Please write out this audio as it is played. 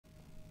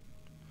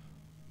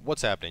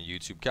What's happening,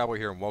 YouTube? Cowboy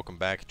here, and welcome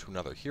back to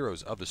another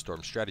Heroes of the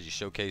Storm strategy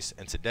showcase.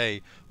 And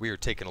today we are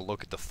taking a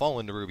look at the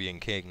fallen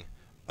Nerubian king,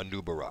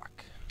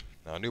 Anub'arak.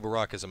 Now,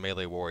 Anub'arak is a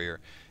melee warrior,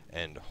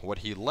 and what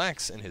he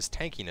lacks in his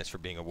tankiness for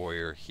being a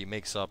warrior, he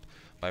makes up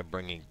by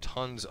bringing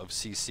tons of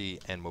CC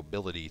and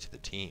mobility to the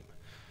team.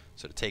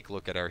 So to take a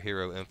look at our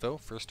hero info,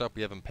 first up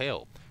we have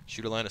Impale.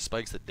 Shoot a line of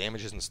spikes that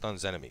damages and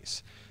stuns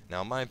enemies.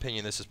 Now in my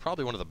opinion, this is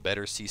probably one of the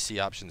better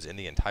CC options in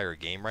the entire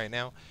game right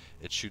now.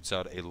 It shoots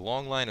out a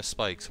long line of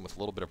spikes, and with a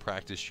little bit of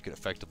practice you can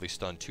effectively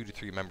stun 2 to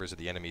 3 members of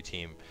the enemy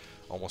team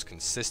almost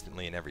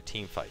consistently in every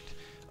team fight.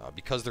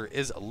 Because there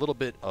is a little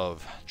bit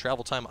of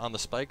travel time on the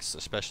spikes,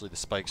 especially the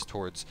spikes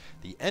towards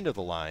the end of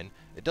the line,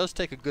 it does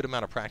take a good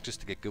amount of practice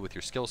to get good with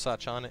your skill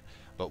such on it,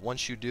 but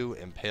once you do,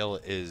 Impale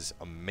is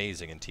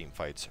amazing in team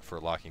fights for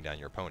locking down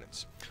your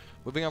opponents.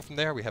 Moving on from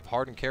there, we have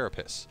Hardened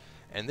Carapace,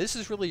 and this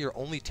is really your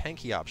only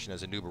tanky option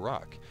as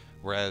Anub'arak,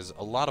 whereas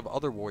a lot of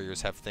other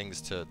warriors have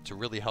things to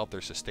really help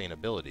their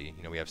sustainability.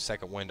 You know, we have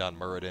Second Wind on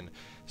Muradin,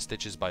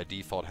 Stitches by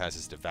default has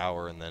his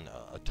Devour, and then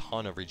a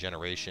ton of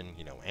regeneration,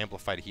 you know,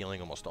 amplified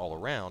healing almost all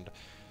around.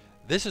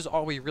 This is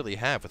all we really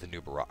have with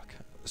Anub'arak.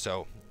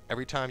 So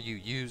every time you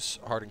use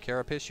Hardened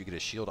Carapace, you get a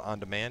shield on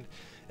demand.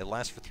 It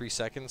lasts for 3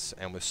 seconds,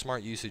 and with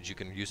smart usage you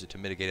can use it to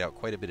mitigate out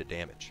quite a bit of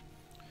damage.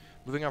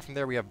 Moving on from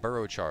there, we have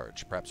Burrow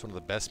Charge, perhaps one of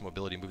the best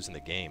mobility moves in the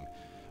game.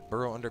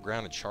 Burrow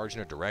underground and charge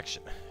in a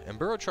direction. And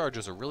Burrow Charge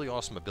is a really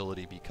awesome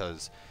ability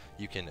because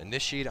you can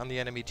initiate on the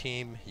enemy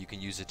team, you can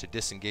use it to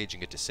disengage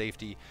and get to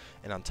safety,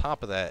 and on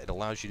top of that, it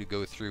allows you to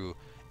go through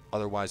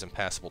otherwise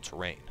impassable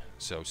terrain.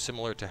 So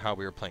similar to how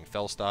we were playing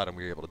Felstad and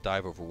we were able to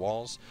dive over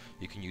walls,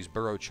 you can use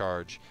Burrow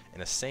Charge in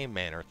the same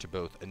manner to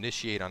both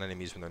initiate on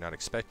enemies when they're not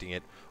expecting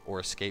it,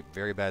 or escape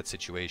very bad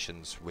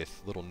situations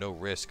with little no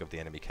risk of the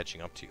enemy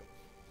catching up to you.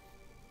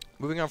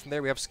 Moving on from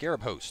there, we have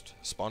Scarab Host.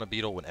 Spawn a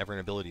beetle whenever an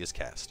ability is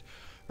cast.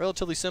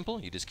 Relatively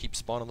simple, you just keep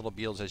spawning little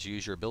beetles as you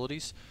use your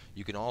abilities.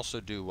 You can also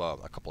do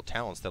a couple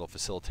talents that'll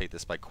facilitate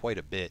this by quite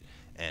a bit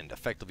and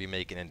effectively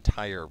make an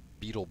entire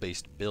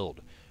beetle-based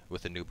build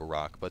with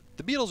Anub'arak. But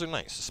the beetles are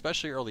nice,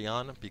 especially early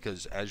on,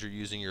 because as you're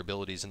using your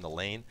abilities in the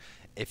lane,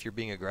 if you're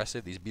being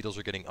aggressive, these beetles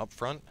are getting up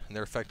front, and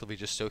they're effectively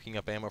just soaking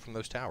up ammo from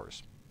those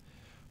towers.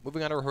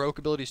 Moving on to our heroic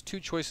abilities, 2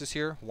 choices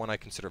here. One I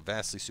consider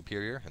vastly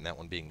superior, and that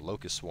one being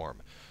Locust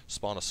Swarm.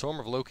 Spawn a swarm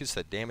of locusts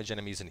that damage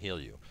enemies and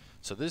heal you.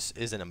 So this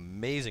is an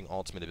amazing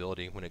ultimate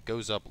ability. When it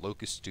goes up,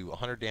 locusts do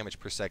 100 damage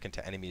per second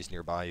to enemies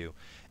nearby you,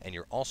 and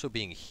you're also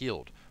being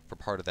healed for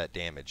part of that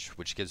damage,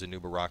 which gives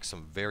Anub'arak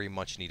some very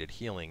much needed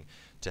healing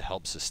to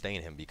help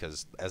sustain him,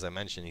 because as I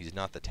mentioned, he's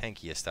not the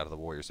tankiest out of the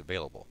warriors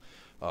available.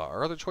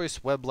 Our other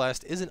choice, Web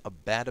Blast, isn't a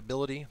bad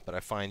ability, but I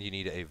find you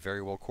need a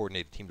very well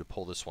coordinated team to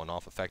pull this one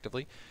off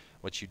effectively.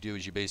 What you do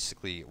is you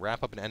basically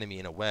wrap up an enemy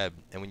in a web,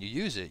 and when you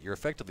use it, you're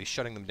effectively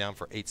shutting them down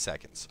for 8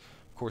 seconds.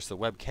 Of course, the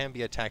web can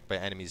be attacked by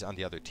enemies on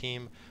the other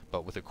team,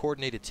 but with a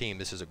coordinated team,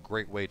 this is a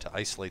great way to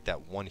isolate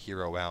that one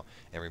hero out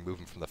and remove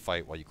him from the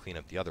fight while you clean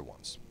up the other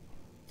ones.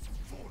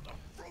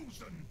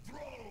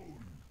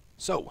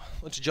 So,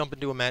 let's jump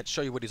into a match,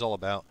 show you what he's all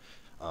about.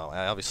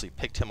 I obviously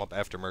picked him up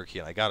after Murky,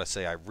 and I gotta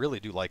say, I really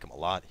do like him a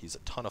lot. He's a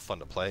ton of fun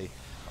to play.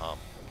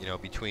 You know,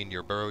 between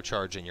your Burrow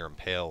Charge and your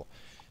Impale,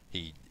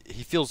 he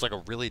feels like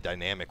a really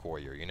dynamic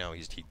warrior. You know,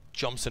 he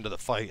jumps into the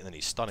fight and then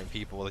he's stunning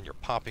people, and you're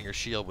popping your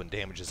shield when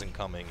damage is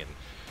incoming, and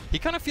he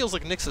kind of feels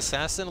like Nyx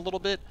Assassin a little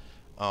bit.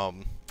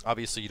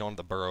 Obviously you don't have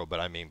the burrow, but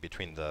I mean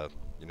between the,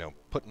 you know,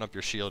 putting up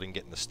your shield and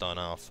getting the stun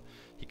off,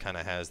 he kind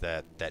of has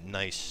that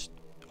nice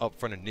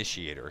upfront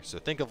initiator. So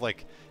think of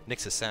like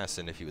Nyx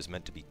Assassin if he was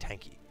meant to be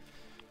tanky.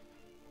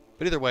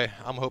 But either way,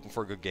 I'm hoping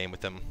for a good game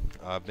with him.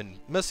 I've been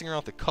messing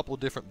around with a couple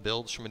different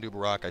builds from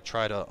Anub'arak. I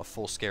tried a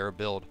full Scarab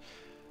build,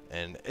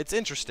 and it's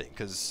interesting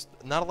because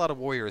not a lot of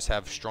warriors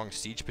have strong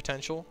siege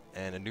potential,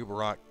 and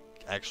Anub'arak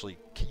actually,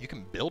 you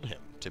can build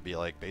him to be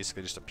like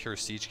basically just a pure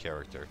siege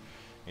character.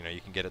 You know, you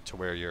can get it to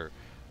where your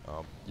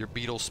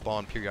beetles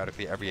spawn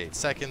periodically every 8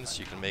 seconds.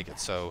 You can make it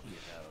so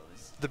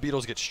the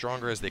beetles get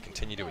stronger as they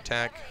continue to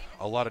attack.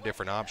 A lot of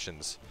different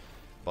options,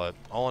 but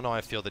all in all,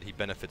 I feel that he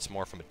benefits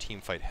more from a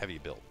teamfight heavy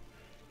build.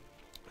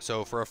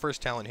 So for our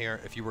first talent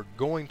here, if you were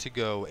going to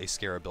go a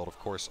Scarab build, of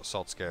course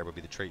Assault Scarab would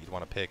be the trait you'd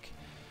want to pick.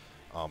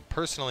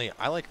 Personally,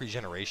 I like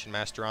Regeneration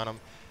Master on him.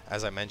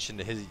 As I mentioned,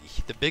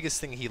 the biggest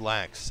thing he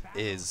lacks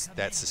is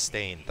that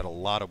sustain that a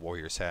lot of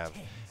warriors have,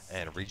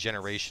 and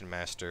Regeneration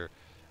Master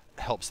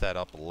helps that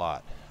up a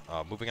lot.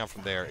 Moving on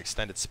from there,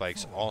 Extended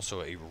Spikes,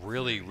 also a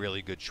really,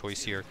 really good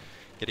choice here.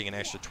 Getting an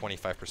extra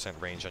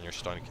 25% range on your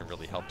stun can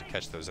really help to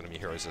catch those enemy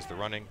heroes as they're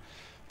running.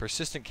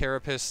 Persistent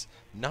Carapace,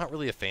 not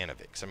really a fan of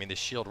it, because I mean the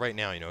shield right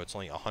now, you know, it's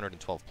only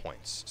 112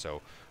 points,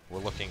 so we're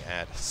looking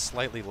at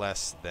slightly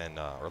less than,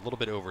 or a little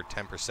bit over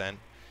 10%,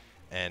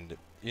 and,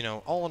 you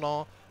know, all in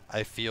all,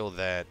 I feel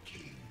that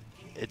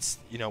it's,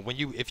 you know,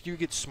 if you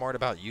get smart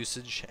about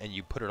usage and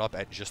you put it up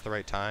at just the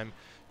right time,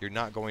 you're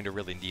not going to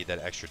really need that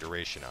extra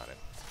duration on it.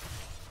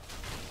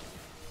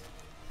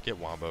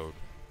 Get womboed.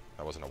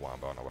 That wasn't a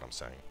wombo, I don't know what I'm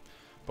saying.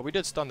 But we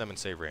did stun them and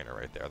save Raynor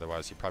right there,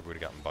 otherwise he probably would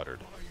have gotten buttered.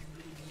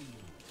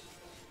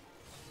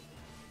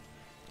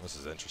 This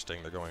is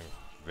interesting. They're going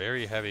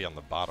very heavy on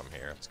the bottom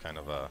here. It's kind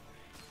of a,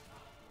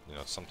 you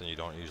know, something you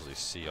don't usually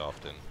see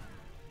often.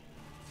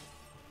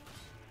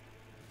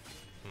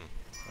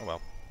 Oh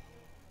well.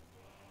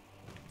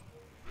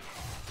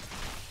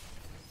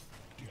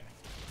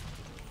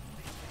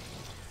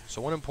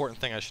 So one important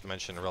thing I should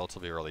mention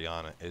relatively early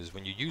on is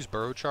when you use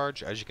burrow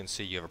charge, as you can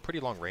see, you have a pretty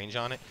long range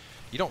on it.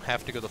 You don't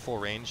have to go the full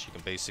range. You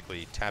can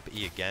basically tap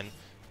E again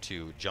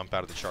to jump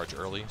out of the charge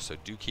early. So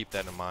do keep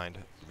that in mind.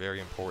 Very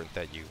important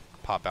that you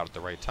pop out at the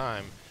right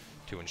time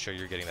to ensure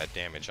you're getting that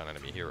damage on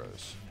enemy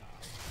heroes.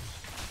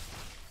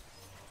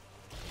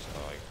 So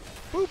like,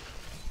 boop,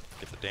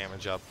 get the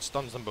damage up.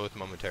 Stuns them both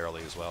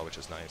momentarily as well, which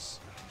is nice.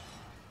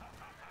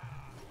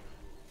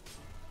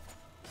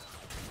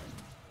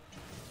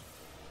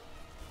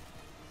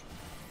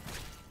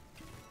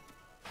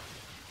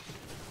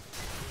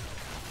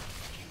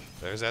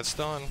 There's that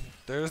stun.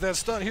 There's that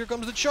stun. Here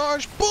comes the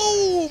charge.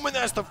 Boom! And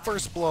that's the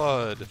first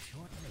blood.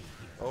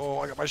 Oh,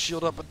 I got my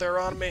shield up, but they're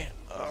on me.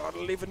 Oh,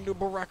 leave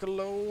Anub'arak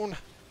alone.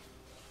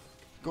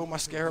 Go, my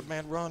scarab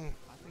man, run.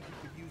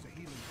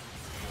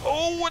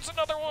 Oh, it's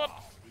another one.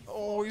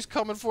 Oh, he's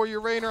coming for you,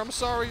 Raynor. I'm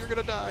sorry, you're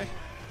gonna die.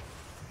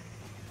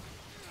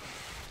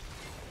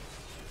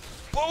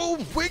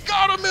 Boom! We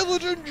got him,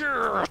 Illidan.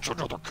 Yes,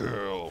 another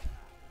kill.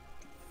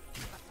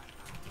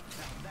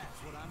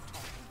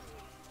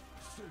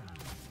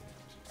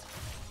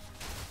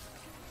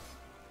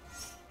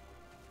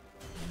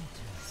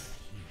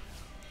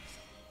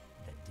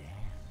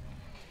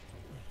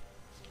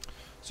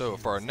 So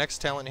for our next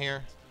talent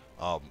here,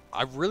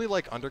 I really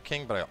like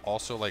Underking, but I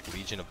also like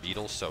Legion of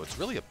Beetles, so it's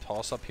really a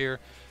toss-up here.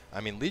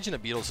 I mean, Legion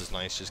of Beetles is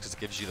nice just because it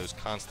gives you those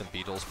constant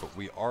beetles, but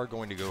we are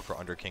going to go for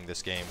Underking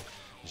this game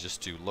just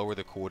to lower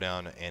the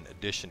cooldown in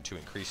addition to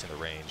increasing the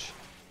range.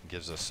 It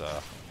gives us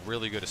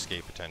really good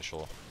escape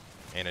potential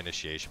and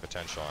initiation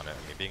potential on it.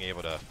 I mean, being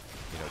able to,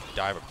 you know,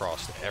 dive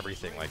across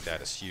everything like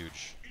that is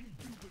huge.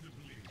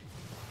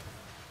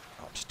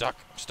 Oh, I'm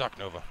stuck,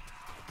 Nova.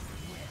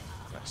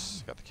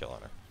 Nice, got the kill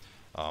on her.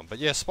 But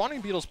yeah,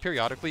 spawning beetles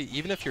periodically,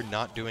 even if you're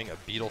not doing a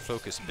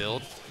beetle-focused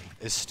build,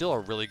 is still a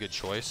really good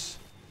choice.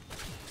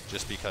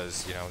 Just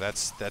because, you know,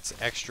 that's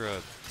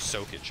extra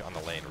soakage on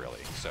the lane,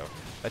 really. So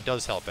that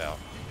does help out,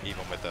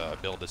 even with a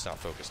build that's not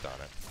focused on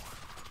it.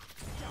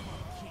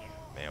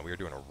 Man, we are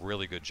doing a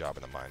really good job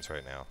in the mines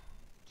right now.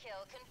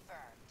 Kill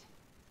confirmed.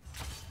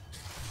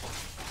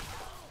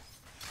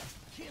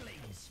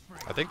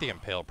 I think the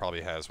Impale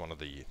probably has one of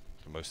the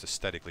most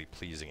aesthetically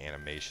pleasing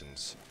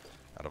animations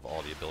out of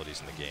all the abilities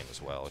in the game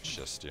as well. It's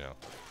just, you know,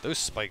 those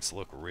spikes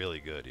look really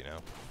good, you know.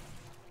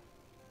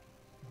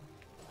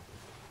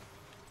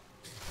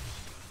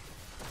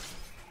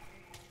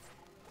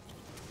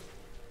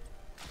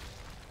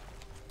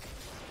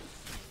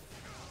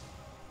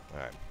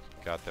 Alright,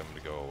 got them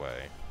to go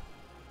away.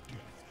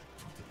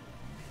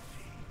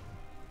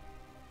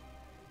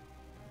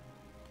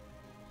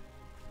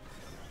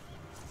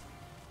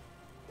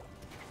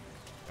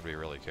 Gotta be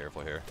really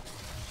careful here.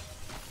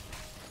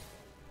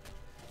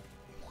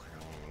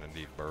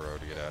 Need burrow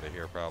to get out of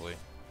here, probably.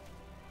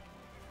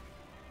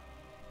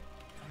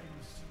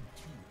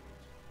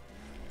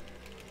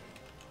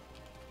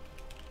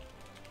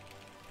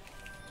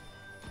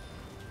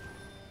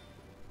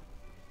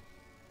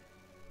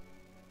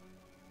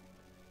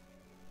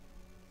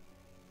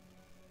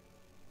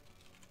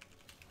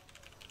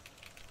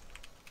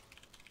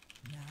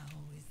 Now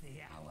is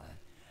the hour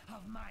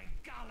of my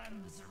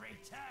golem's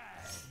return.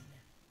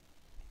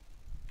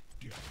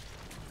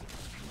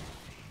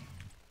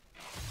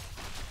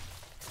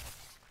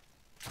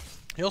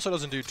 He also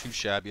doesn't do too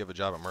shabby of a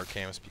job at Merc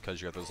Camps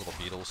because you have those little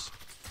beetles,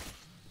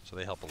 so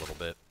they help a little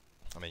bit.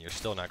 I mean, you're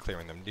still not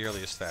clearing them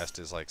nearly as fast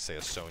as, like, say,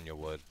 a Sonya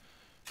would,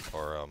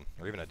 or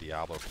even a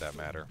Diablo for that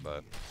matter,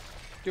 but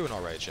do an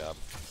alright job.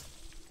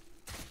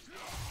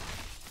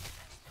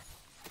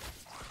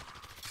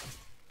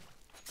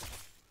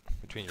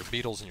 Between your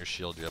beetles and your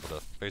shield, you're able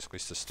to basically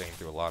sustain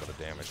through a lot of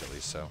the damage, at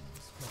least so.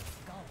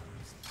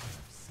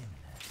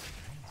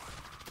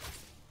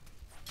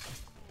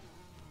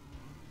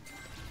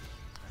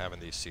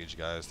 Having these siege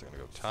guys, they're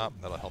going to go top.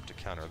 That'll help to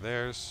counter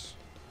theirs.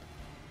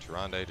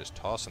 Tyrande just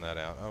tossing that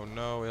out. Oh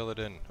no,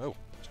 Illidan. Oh,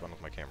 what's going on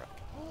with my camera?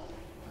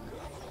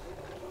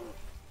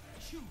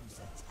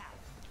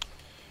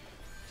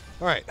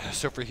 Alright,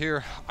 so for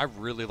here, I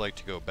really like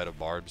to go Bed of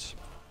Barbs.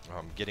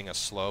 Getting a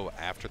slow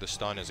after the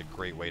stun is a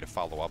great way to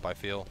follow up, I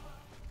feel.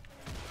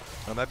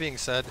 That being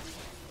said,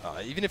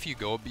 even if you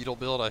go a beetle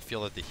build, I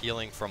feel that the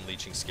healing from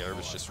Leeching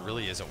Scarabs just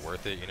really isn't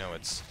worth it. You know,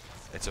 it's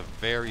a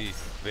very,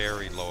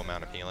 very low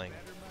amount of healing.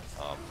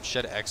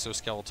 Shed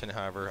Exoskeleton,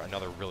 however,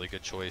 another really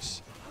good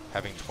choice.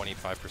 Having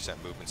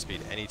 25% movement speed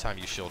anytime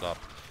you shield up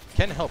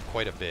can help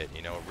quite a bit.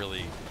 You know, it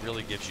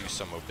really gives you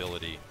some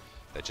mobility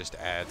that just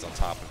adds on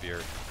top of your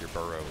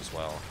burrow as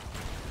well.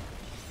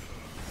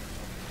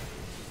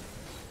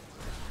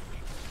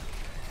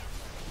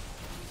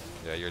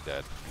 Yeah, you're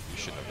dead. You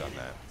shouldn't have done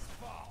that.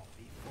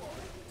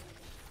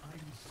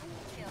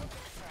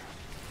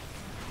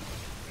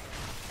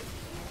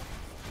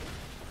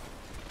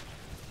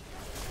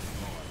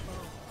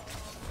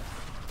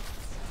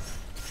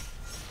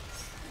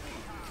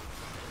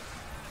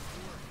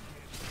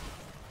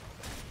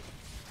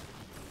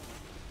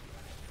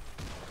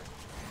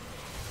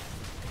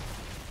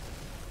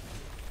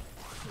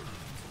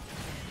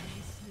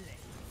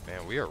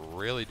 we are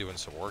really doing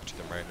some work to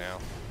them right now.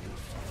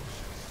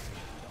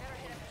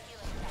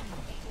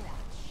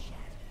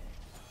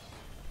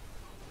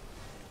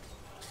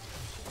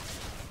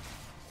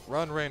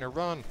 Run, Raynor,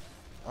 run!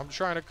 I'm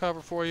trying to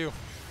cover for you.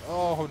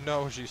 Oh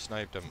no, she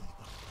sniped him.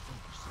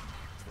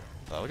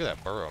 Oh, look at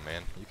that burrow,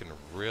 man. You can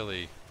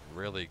really,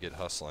 really get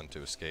hustling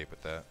to escape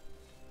with that.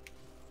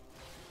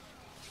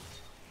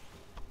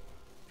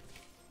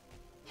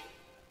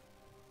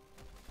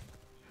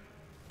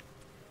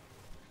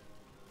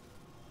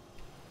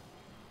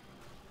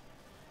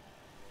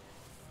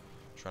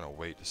 Trying to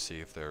wait to see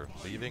if they're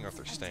leaving or if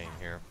they're staying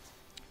here.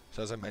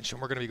 So as I mentioned,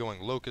 we're going to be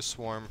going Locust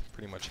Swarm,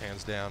 pretty much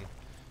hands down.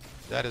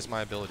 That is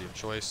my ability of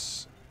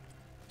choice.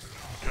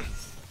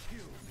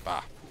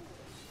 Bah.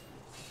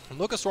 And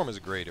Locust Swarm is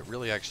great. It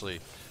really actually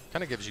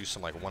kind of gives you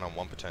some like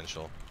one-on-one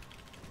potential.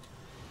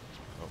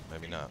 Oh,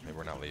 maybe not. Maybe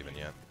we're not leaving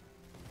yet.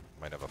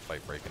 Might have a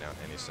fight breaking out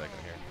any second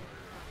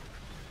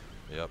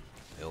here. Yep,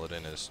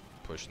 Illidan is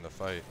pushing the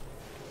fight.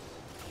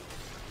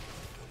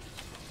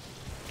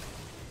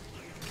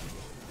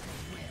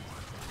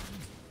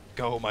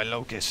 Go, my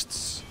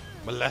locusts!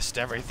 Molest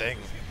everything!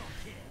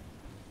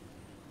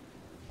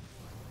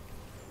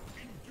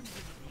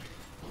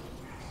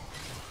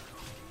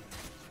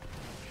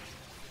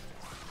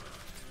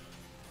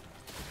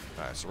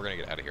 Alright, so we're gonna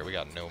get out of here. We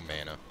got no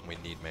mana. We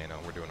need mana.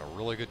 We're doing a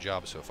really good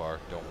job so far.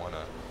 Don't want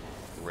to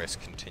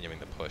risk continuing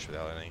the push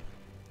without any.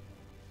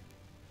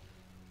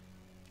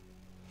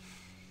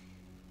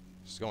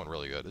 This is going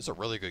really good. This is a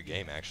really good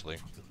game, actually.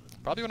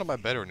 Probably one of my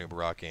better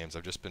Anub'arak games.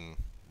 I've just been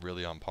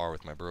really on par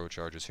with my bro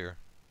charges here.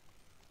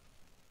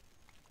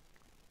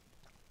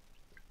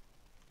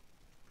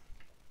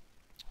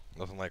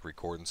 Nothing like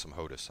recording some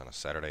HOTUS on a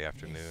Saturday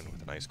afternoon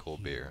with a nice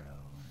cold beer.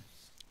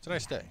 It's a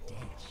nice day.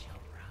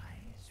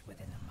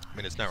 I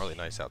mean, it's not really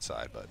nice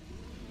outside, but,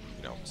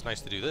 you know, it's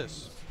nice to do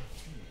this.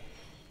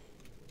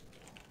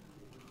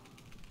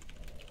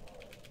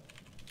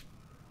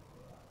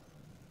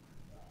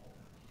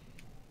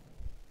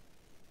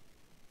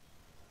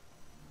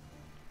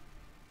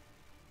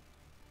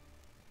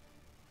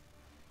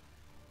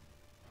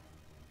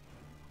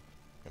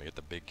 Gonna get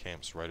the big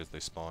camps right as they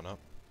spawn up.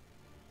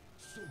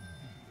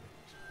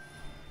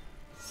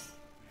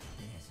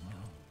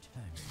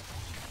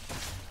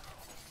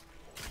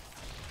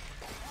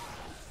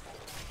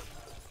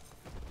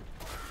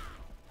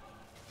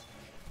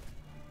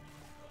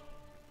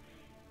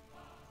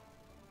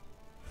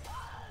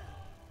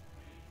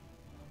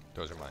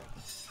 Those are mine.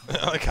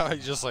 I like how he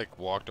just like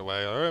walked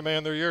away. Alright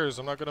man, they're yours.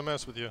 I'm not gonna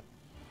mess with you.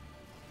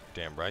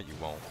 Damn right you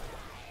won't.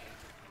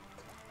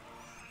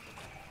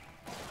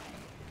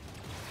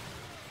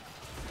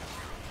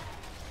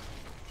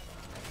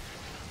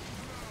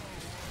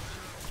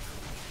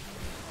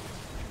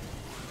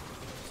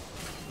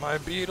 My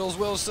beetles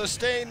will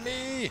sustain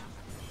me!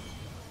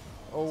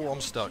 Oh,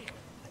 I'm stuck.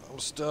 I'm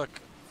stuck.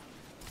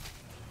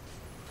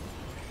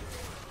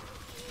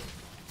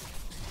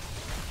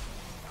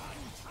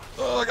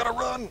 Oh, I gotta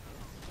run!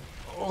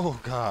 Oh,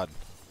 God.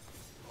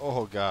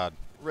 Oh, God.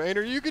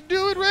 Raynor, you can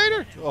do it,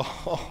 Raynor!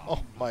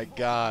 Oh my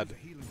God.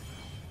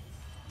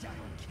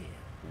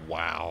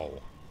 Wow.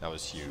 That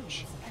was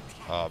huge.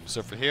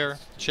 So for here,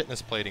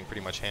 Chitness plating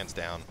pretty much hands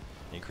down.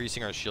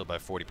 Increasing our shield by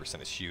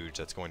 40% is huge.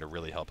 That's going to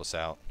really help us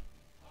out.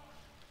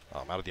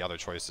 Out of the other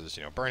choices,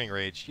 you know, Burning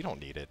Rage, you don't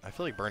need it. I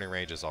feel like Burning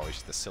Rage is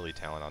always the silly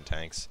talent on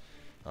tanks.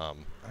 I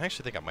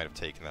actually think I might have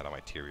taken that on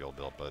my Tyrael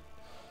build, but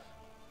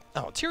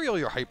no, Tyrael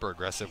you're hyper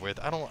aggressive with.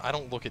 I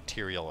don't look at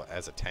Tyrael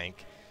as a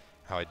tank,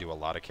 how I do a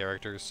lot of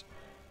characters.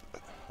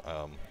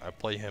 I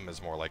play him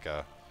as more like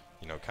a,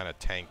 you know, kind of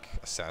tank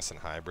assassin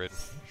hybrid.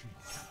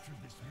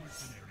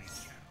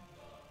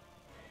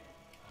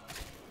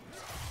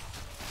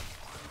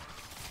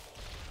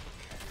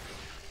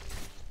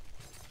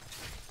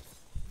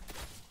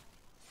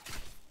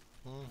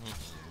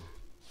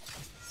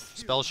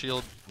 Spell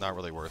shield, not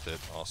really worth it.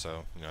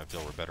 Also, you know, I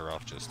feel we're better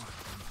off just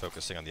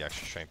focusing on the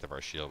extra strength of our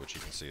shield, which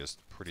you can see is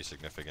pretty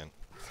significant.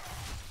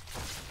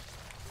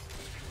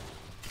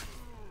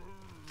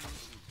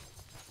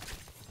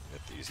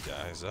 Get these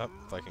guys up.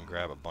 If I can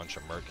grab a bunch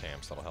of merc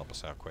camps, that'll help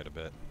us out quite a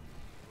bit.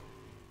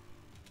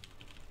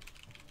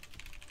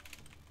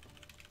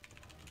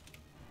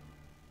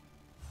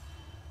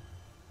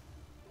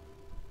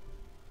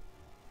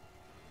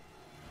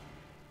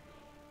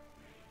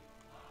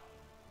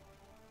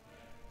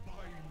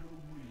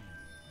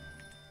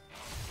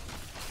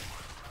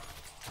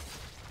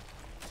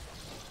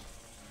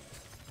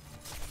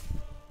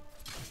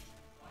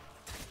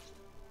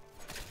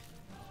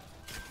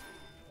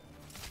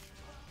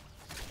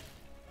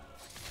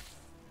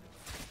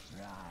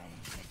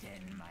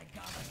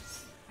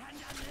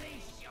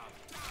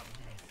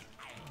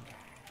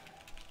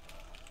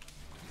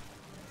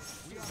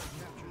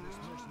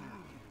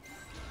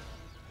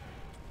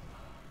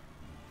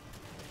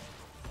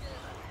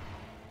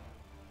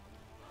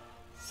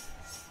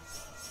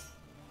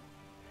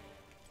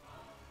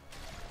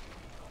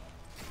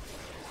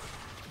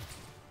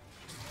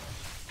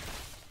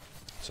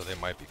 So they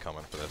might be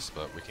coming for this,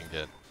 but we can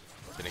get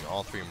Getting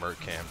all 3 merc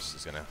camps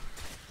is going to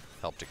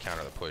help to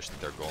counter the push that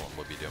their golem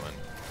would be doing.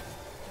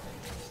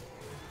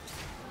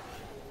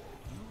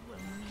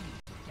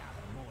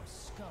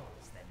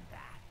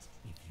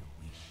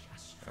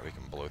 Now we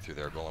can blow through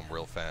their golem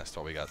real fast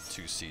while we got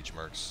 2 siege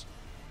mercs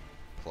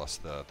plus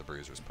the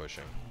bruisers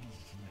pushing.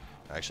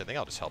 Actually, I think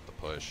I'll just help the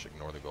push,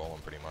 ignore the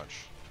golem pretty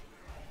much.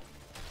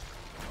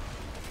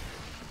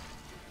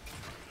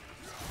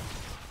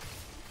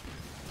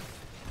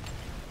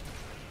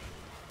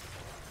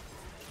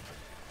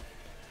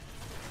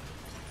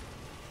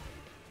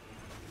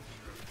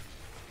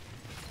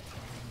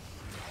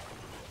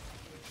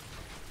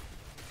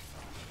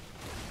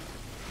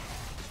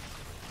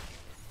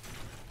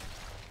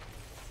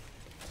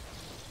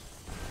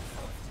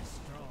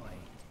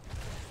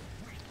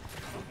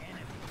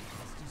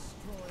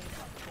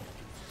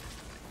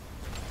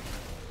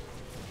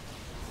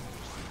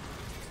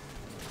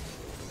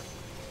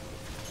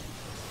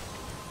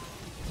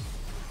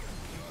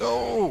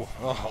 No!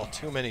 Oh,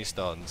 too many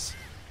stuns.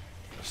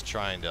 Just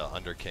trying to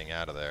underking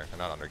out of there. Or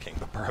not underking,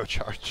 but burrow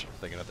charge.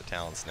 Thinking of the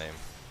talent's name.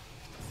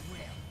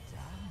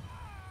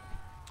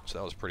 So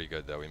that was pretty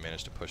good, though. We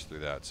managed to push through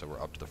that. So we're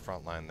up to the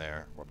front line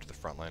there. We're up to the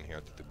front line here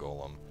through the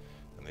golem.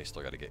 And they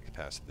still got to get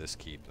past this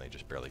keep, and they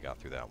just barely got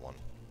through that one.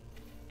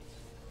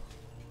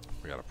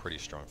 We got a pretty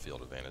strong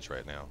field advantage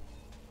right now.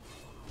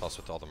 Plus,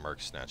 with all the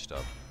mercs snatched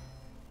up,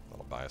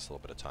 that'll buy us a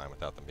little bit of time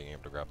without them being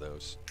able to grab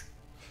those.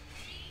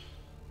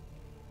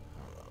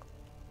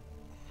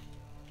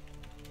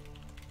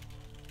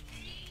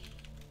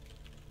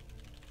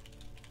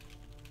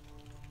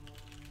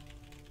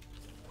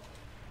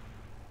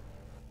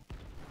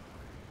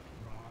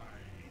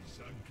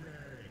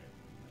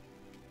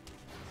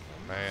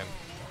 Oh man,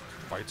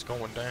 fight's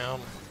going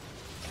down.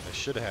 They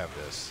should have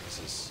this. This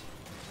is...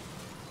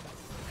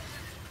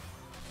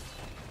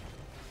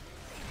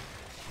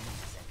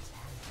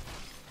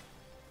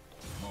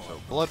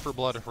 So blood for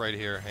blood right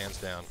here, hands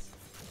down.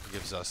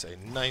 Gives us a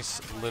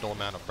nice little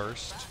amount of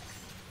burst.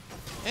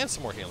 And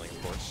some more healing,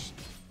 of course.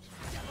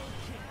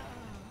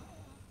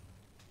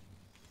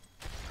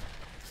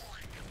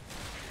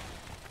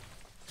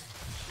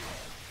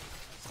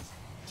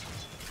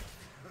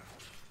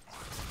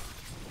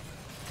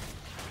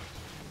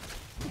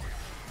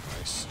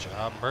 Nice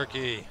job,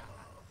 Murky.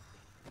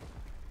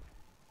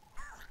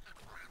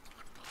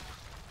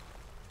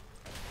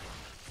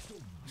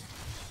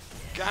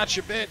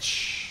 Gotcha,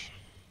 bitch.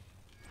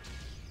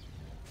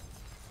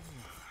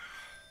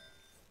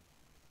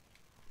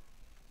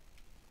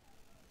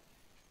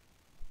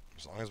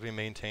 As long as we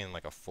maintain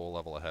like a full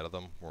level ahead of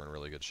them, we're in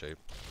really good shape.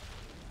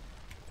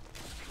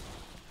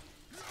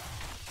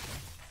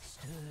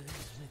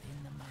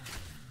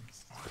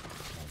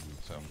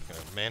 So I'm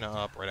gonna mana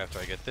up right after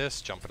I get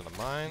this, jump into the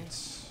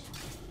mines.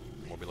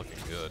 We'll be looking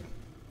good.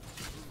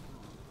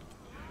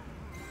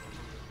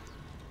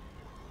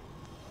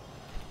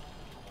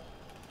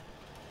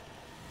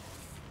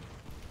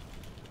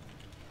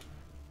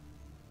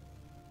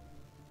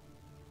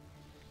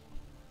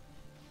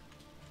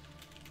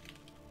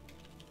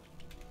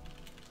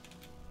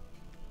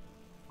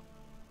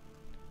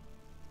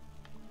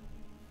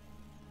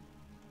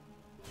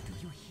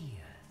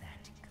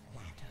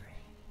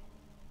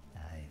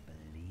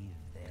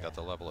 Got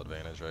the level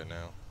advantage right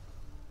now.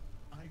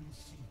 I will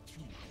see to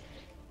it.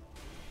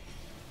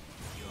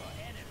 Your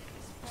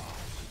enemy's far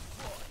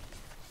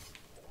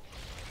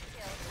destroyed.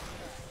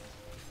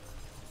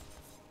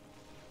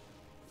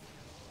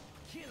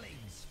 Killing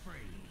spree.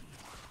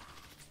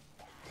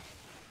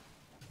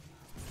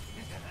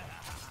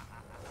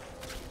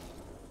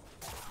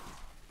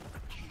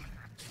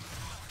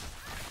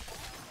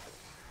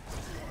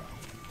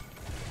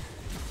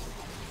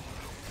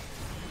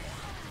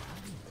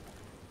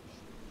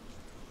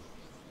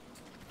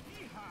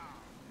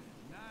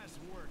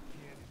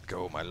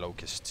 Go, my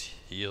locust,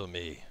 heal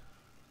me.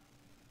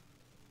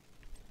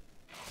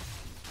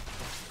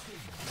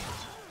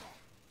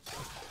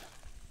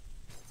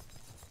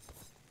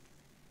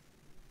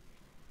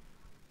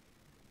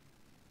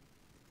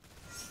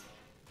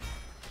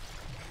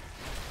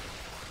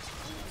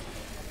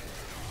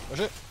 Oh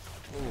shit!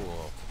 Ooh,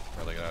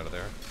 gotta get out of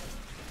there.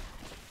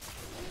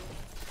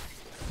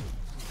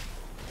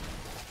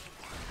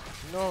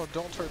 No,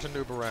 don't hurt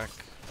Anub'arak.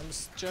 I'm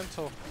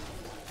gentle.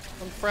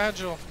 I'm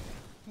fragile.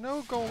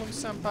 No, Golem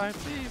Senpai,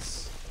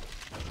 please.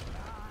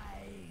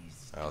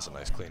 That was a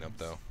nice cleanup,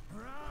 though.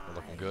 We're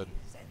looking good.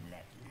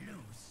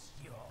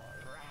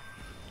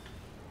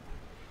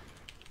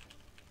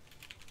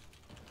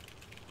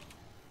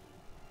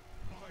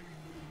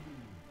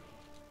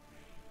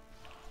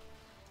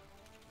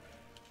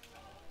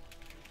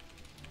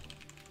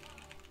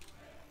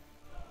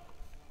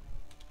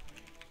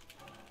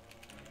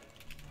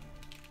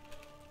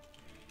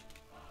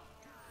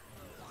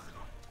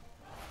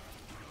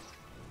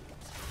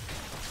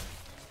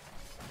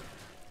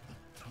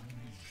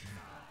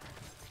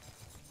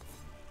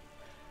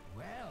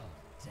 Well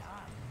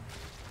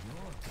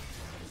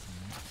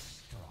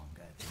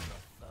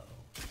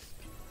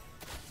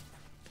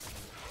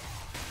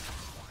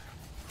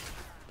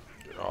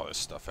all this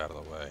stuff out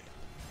of the way.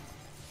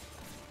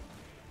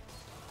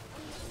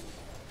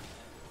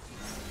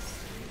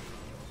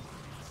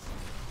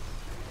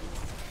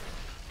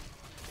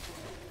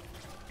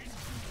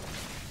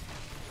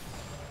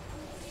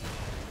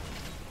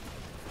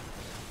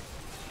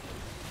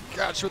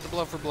 Got you with the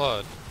blood for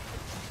blood.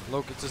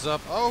 Locust is up.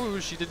 Oh,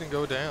 she didn't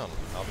go down.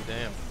 I'll be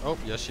damned. Oh,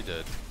 yes, she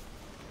did.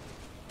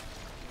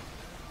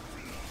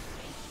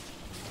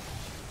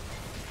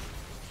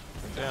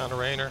 Go down,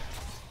 Raynor.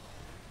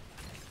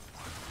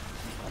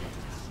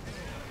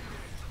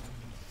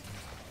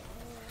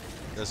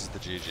 This is the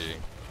GG.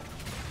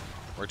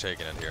 We're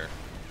taking it here.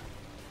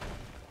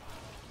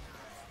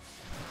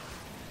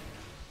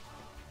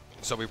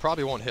 So we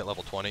probably won't hit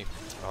level 20.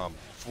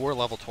 For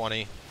level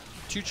 20,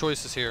 two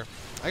choices here.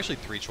 Actually,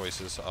 three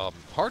choices.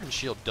 Hardened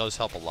Shield does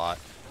help a lot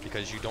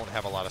because you don't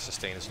have a lot of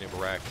sustain as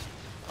Anub'arak.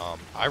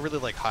 I really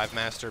like Hive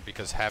Master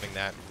because having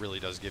that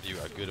really does give you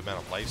a good amount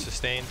of life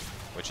sustain,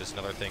 which is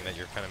another thing that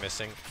you're kind of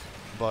missing.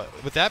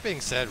 But with that being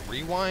said,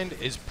 Rewind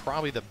is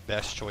probably the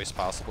best choice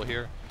possible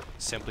here,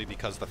 simply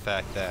because of the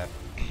fact that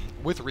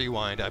with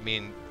Rewind, I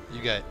mean,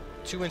 you get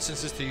 2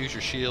 instances to use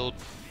your shield.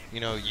 You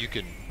know, you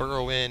can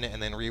burrow in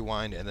and then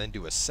rewind and then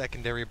do a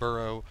secondary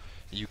burrow.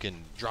 You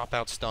can drop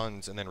out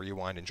stuns and then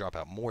rewind and drop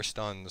out more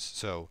stuns.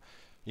 So,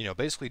 you know,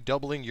 basically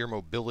doubling your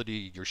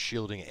mobility, your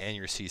shielding, and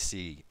your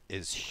CC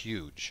is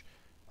huge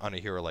on a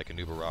hero like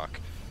Anub'arak.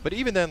 But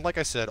even then, like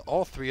I said,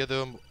 all three of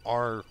them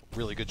are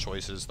really good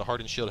choices. The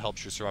Hardened Shield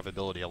helps your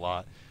survivability a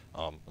lot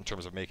in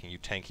terms of making you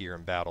tankier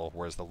in battle,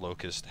 whereas the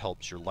Locust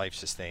helps your life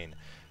sustain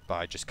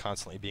by just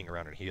constantly being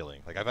around and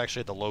healing. Like, I've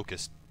actually had the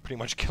Locust pretty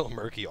much kill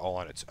Murky all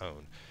on its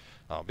own.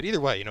 But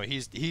either way, you know,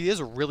 he is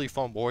a really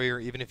fun warrior,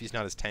 even if he's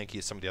not as tanky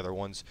as some of the other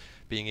ones.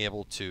 Being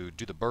able to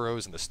do the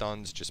burrows and the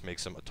stuns just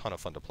makes him a ton of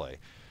fun to play.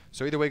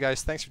 So either way,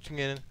 guys, thanks for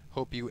tuning in.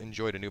 Hope you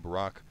enjoyed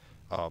Anub'arak.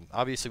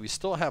 Obviously, we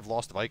still have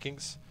Lost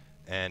Vikings,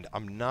 and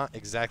I'm not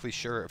exactly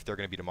sure if they're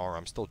going to be tomorrow.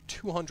 I'm still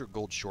 200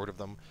 gold short of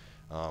them.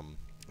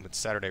 It's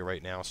Saturday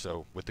right now,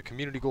 so with the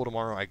community goal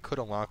tomorrow, I could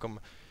unlock them.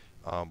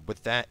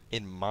 With that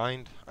in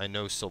mind, I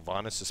know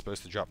Sylvanas is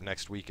supposed to drop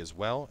next week as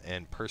well,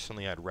 and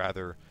personally, I'd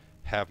rather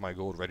have my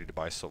gold ready to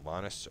buy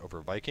Sylvanas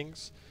over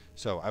Vikings.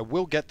 So I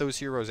will get those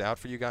heroes out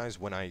for you guys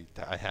when I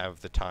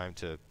have the time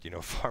to, you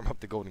know, farm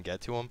up the gold and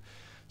get to them.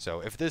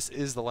 So if this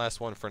is the last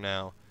one for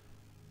now,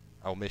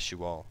 I'll miss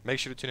you all. Make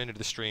sure to tune into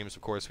the streams.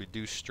 Of course, we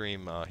do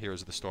stream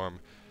Heroes of the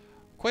Storm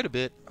quite a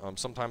bit.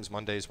 Sometimes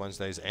Mondays,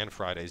 Wednesdays, and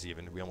Fridays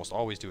even. We almost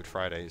always do it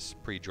Fridays,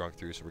 pre-drunk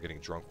through, so we're getting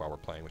drunk while we're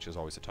playing, which is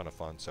always a ton of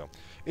fun. So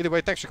either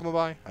way, thanks for coming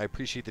by. I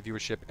appreciate the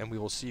viewership, and we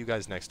will see you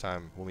guys next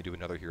time when we do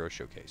another Hero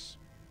Showcase.